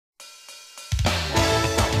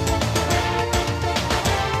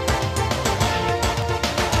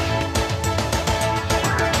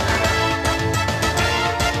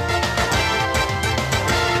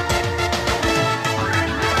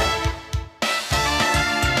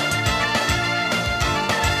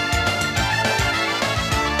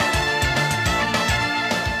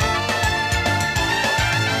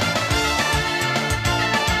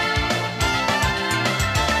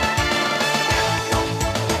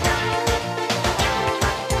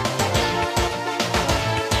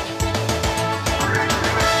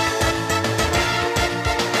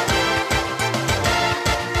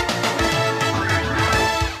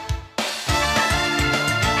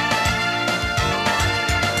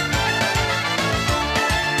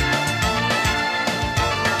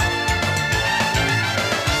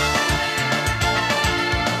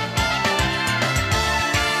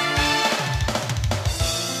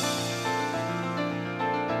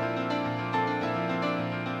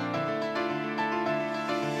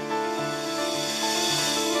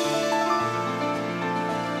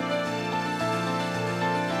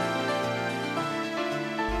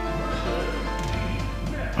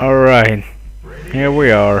Alright, here we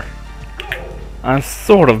are. I'm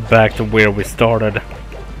sort of back to where we started.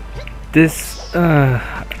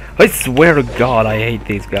 I swear to God, I hate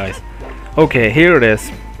these guys. Okay, here it is.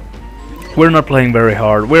 We're not playing very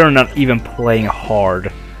hard. We're not even playing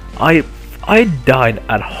hard. I died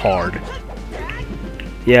at hard.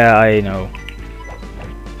 Yeah, I know.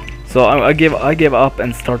 So I give up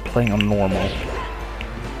and start playing on normal.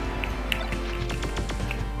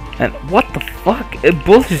 And what the fuck?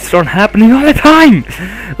 Bullshit start happening all the time!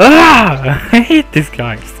 Ah! I hate these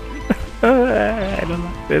guys. I don't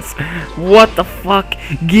like this. What the fuck?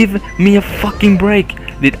 Give me a fucking break.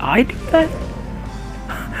 Did I do that?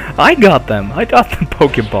 I got them. I got the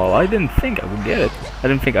Pokeball. I didn't think I would get it. I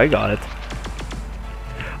didn't think I got it.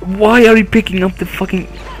 Why are you picking up the fucking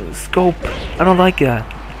scope? I don't like that.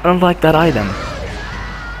 I don't like that item.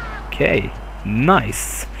 Okay.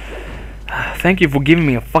 Nice. Thank you for giving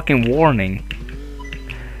me a fucking warning.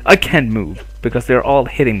 I can't move because they're all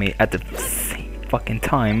hitting me at the same fucking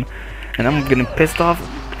time, and I'm getting pissed off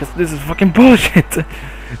because this is fucking bullshit.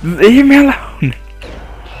 Leave me alone.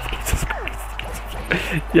 Jesus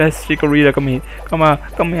Christ. Yes, Chikorita, come here. Come on,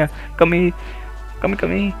 come here, come here, come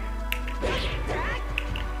here.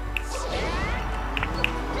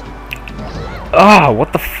 Ah,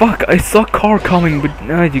 what the fuck? I saw a car coming, but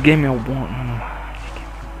you gave me a warning.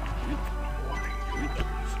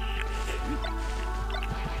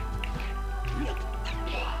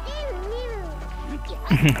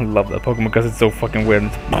 I love that Pokemon because it's so fucking weird.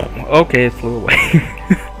 Okay, it flew away.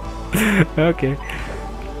 Okay.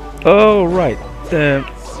 Oh, right.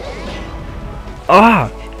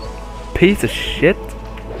 Piece of shit.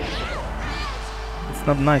 It's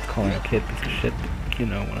not nice calling a kid piece of shit. You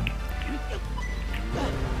know what I mean.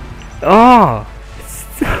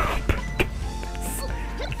 Stop.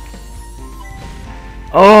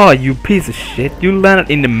 Oh, you piece of shit. You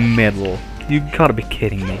landed in the middle. You gotta be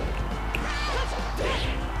kidding me.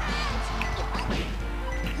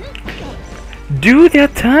 Do the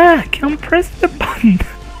attack! I'm pressing the button!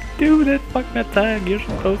 Do that fucking attack! You're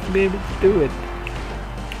supposed to be able to do it.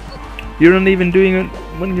 You're not even doing it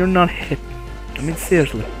when you're not hit. I mean,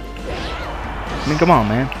 seriously. I mean, come on,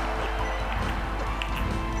 man.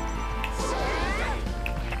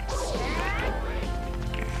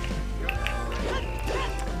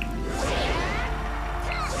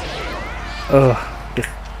 Ugh. Just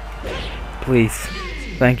please.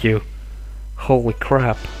 Thank you. Holy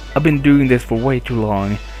crap. I've been doing this for way too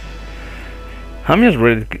long. I'm just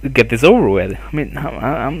ready to get this over with. I mean,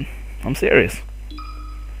 I'm serious.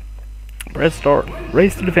 Press start.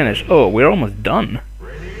 Race to the finish. Oh, we're almost done.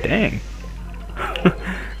 Dang.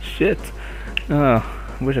 Shit. I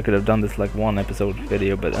wish I could have done this like one episode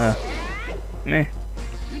video, but meh.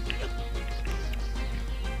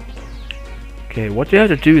 Okay, what you have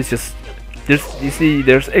to do is just you see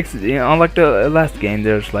there's X's, you know, unlike the last game,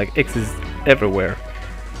 there's like X's everywhere.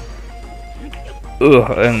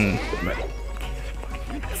 Ugh, and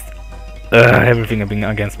everything has been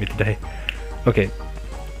against me today. Okay.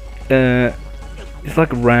 It's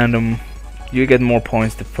like random. You get more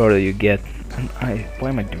points the further you get. And why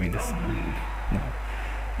am I doing this?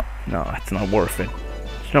 No, it's not worth it.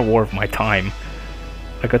 It's not worth my time.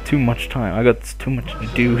 I got too much time. I got too much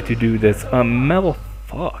to do this. Metal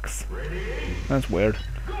Fox. That's weird.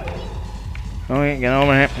 Okay, get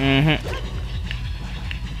over here.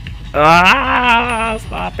 Ah,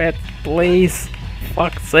 stop it, please.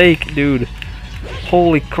 Fuck's sake, dude.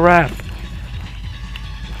 Holy crap.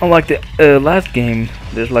 Unlike the last game,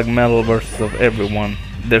 there's like metal versus of everyone.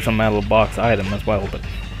 There's a metal box item as well, but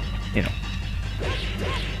you know.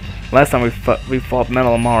 Last time we fought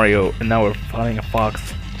Metal Mario, and now we're fighting a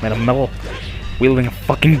fox made of metal, wielding a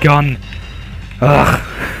fucking gun. Ugh.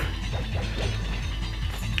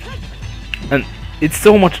 And it's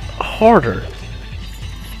so much harder.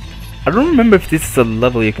 I don't remember if this is a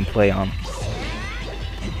level you can play on.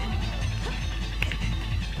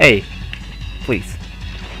 Hey, please.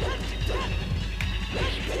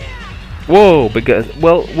 Whoa, because,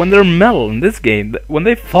 well, when they're metal in this game, when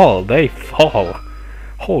they fall, they fall.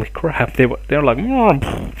 Holy crap, they're like,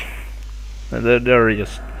 they're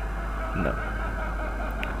just, no.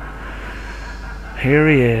 Here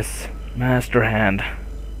he is, Master Hand.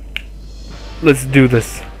 Let's do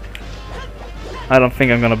this. I don't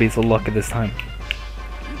think I'm gonna be so lucky this time.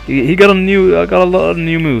 He got got a lot of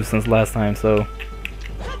new moves since last time, so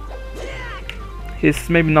he's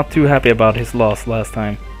maybe not too happy about his loss last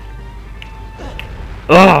time.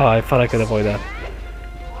 Oh, I thought I could avoid that.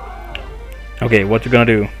 Okay, what you gonna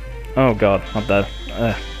do? Oh god, not that.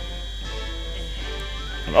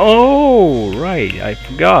 Oh, right, I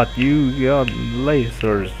forgot. You got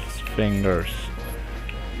lasers fingers.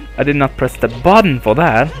 I did not press the button for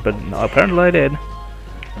that, but apparently I did.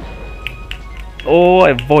 Oh, I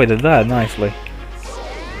avoided that nicely.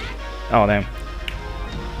 Oh, damn.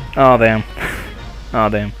 Oh, damn. Oh,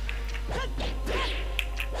 damn.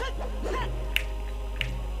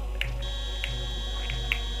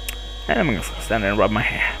 And I'm gonna stand there and rub my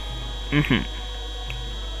hair.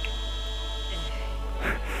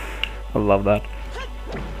 I love that.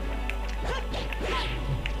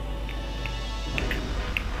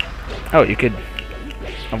 Oh, you could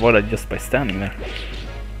avoid it just by standing there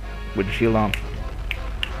with the shield on.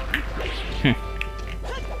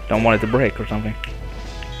 Don't want it to break or something.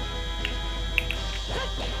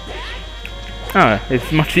 Oh,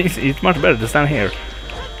 it's much easier. It's much better to stand here,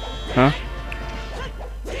 huh?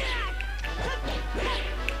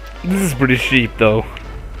 This is pretty cheap, though.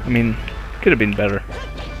 I mean, could have been better.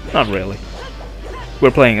 Not really.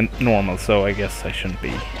 We're playing normal, so I guess I shouldn't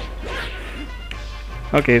be.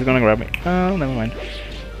 Okay, he's gonna grab me. Oh, never mind.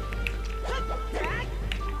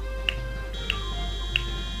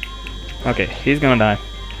 Okay, he's gonna die.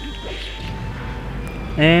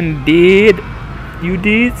 And did. You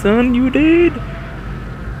did, son, you did.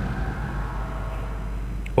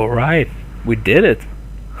 Alright, we did it.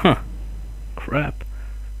 Huh. Crap.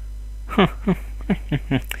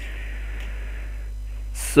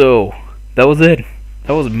 So, that was it.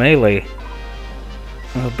 That was melee.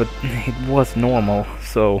 But it was normal,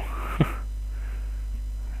 so...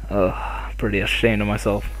 pretty ashamed of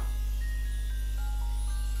myself.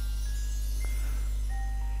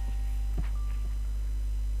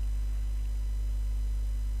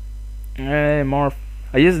 Hey, Marth.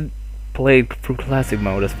 I just played through classic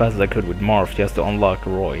mode as fast as I could with Marth just to unlock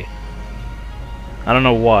Roy. I don't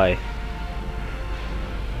know why.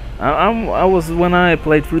 I was, when I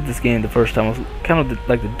played through this game the first time, I was kind of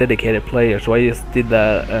like the dedicated player, so I just did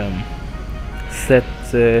that set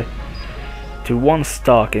to one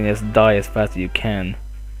stock and just die as fast as you can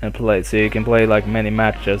and play, so you can play like many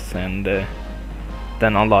matches and then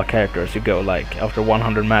unlock characters. You go like after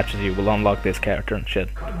 100 matches you will unlock this character and shit.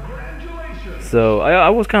 So I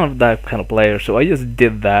was kind of that kind of player, so I just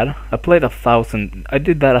did that. I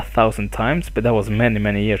did that 1,000 times, but that was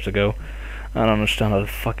many years ago. I don't understand how the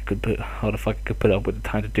fuck I could put up with the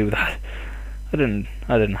time to do that. I didn't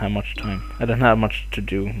have much time. I didn't have much to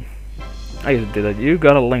do. I just did it. You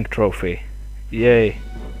got a Link trophy. Yay.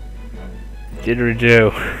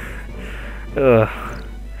 Didgeridoo.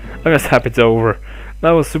 I'm just happy it's over.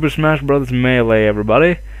 That was Super Smash Bros. Melee,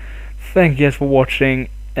 everybody. Thank you guys for watching.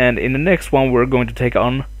 And in the next one we're going to take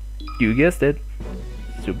on, you guessed it,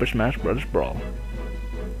 Super Smash Bros. Brawl.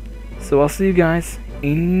 So I'll see you guys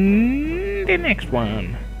in the next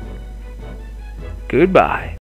one. Goodbye.